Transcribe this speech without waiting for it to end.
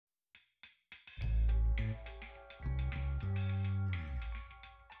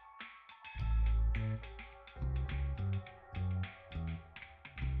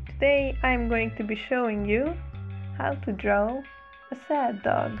Today I'm going to be showing you how to draw a sad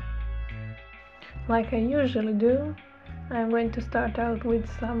dog. Like I usually do, I'm going to start out with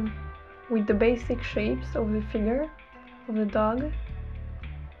the basic shapes of the figure of the dog.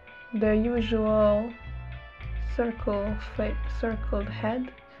 The usual circled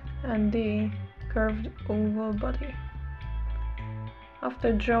head and the curved oval body.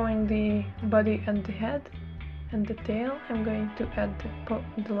 After drawing the body and the head and the tail, I'm going to add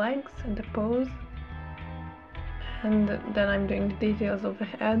the legs and the paws, and then I'm doing the details of the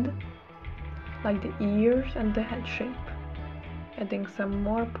head, like the ears and the head shape, adding some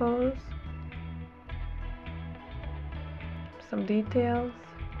more paws, some details,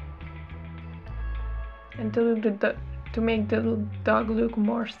 and to make the dog look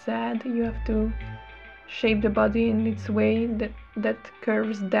more sad, you have to shape the body in its way that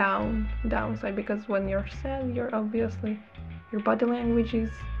curves downside, because when you're sad, your body language is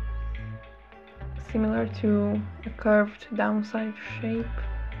similar to a curved downside shape,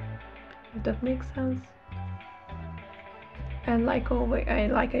 if that makes sense. And like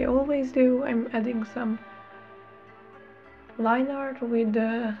I always do, I'm adding some line art with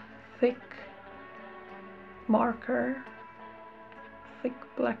a thick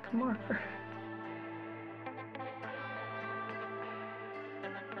black marker.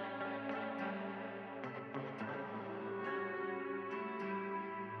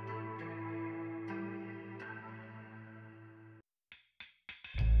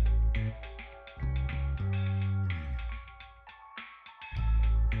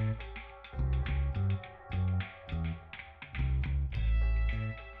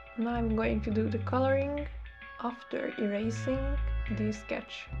 Now I'm going to do the coloring after erasing the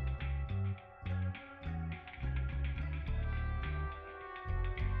sketch.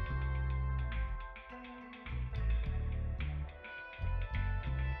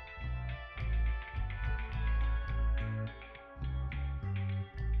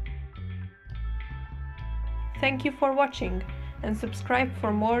 Thank you for watching, and subscribe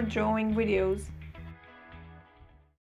for more drawing videos.